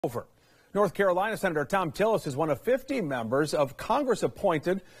Over. North Carolina Senator Thom Tillis is one of 50 members of Congress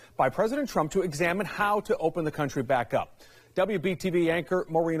appointed by President Trump to examine how to open the country back up. WBTV anchor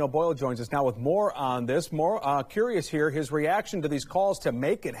Maureen O'Boyle joins us now with more on this. More curious here, his reaction to these calls to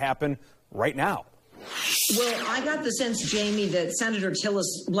make it happen right now. Well, I got the sense, Jamie, that Senator Tillis,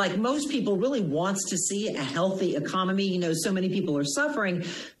 like most people, really wants to see a healthy economy. You know, so many people are suffering,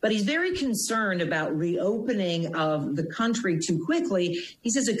 but he's very concerned about reopening of the country too quickly.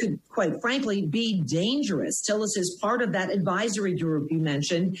 He says it could, quite frankly, be dangerous. Tillis is part of that advisory group you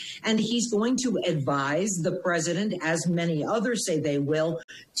mentioned, and he's going to advise the president, as many others say they will,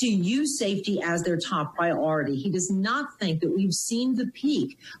 to use safety as their top priority. He does not think that we've seen the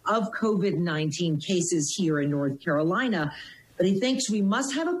peak of COVID-19 cases here in North Carolina, but he thinks we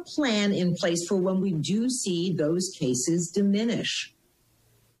must have a plan in place for when we do see those cases diminish.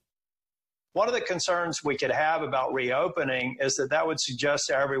 One of the concerns we could have about reopening is that would suggest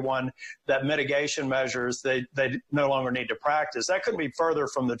to everyone that mitigation measures they no longer need to practice. That couldn't be further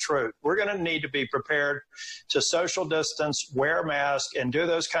from the truth. We're going to need to be prepared to social distance, wear masks, and do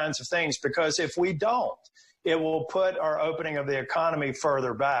those kinds of things, because if we don't, it will put our opening of the economy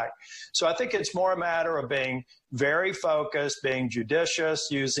further back. So I think it's more a matter of being very focused, being judicious,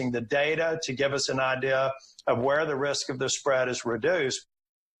 using the data to give us an idea of where the risk of the spread is reduced.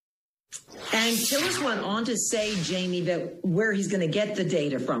 And Tillis went on to say, Jamie, that where he's going to get the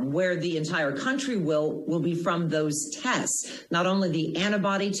data from, where the entire country will be from those tests, not only the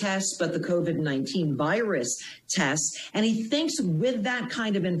antibody tests, but the COVID-19 virus tests. And he thinks with that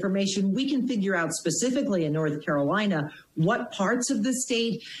kind of information, we can figure out specifically in North Carolina what parts of the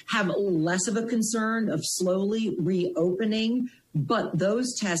state have less of a concern of slowly reopening. But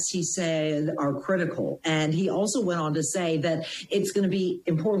those tests, he said, are critical. And he also went on to say that it's going to be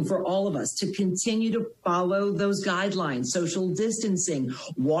important for all of us to continue to follow those guidelines, social distancing,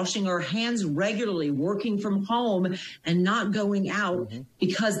 washing our hands regularly, working from home, and not going out,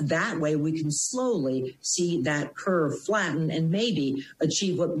 because that way we can slowly see that curve flatten and maybe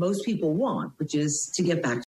achieve what most people want, which is to get back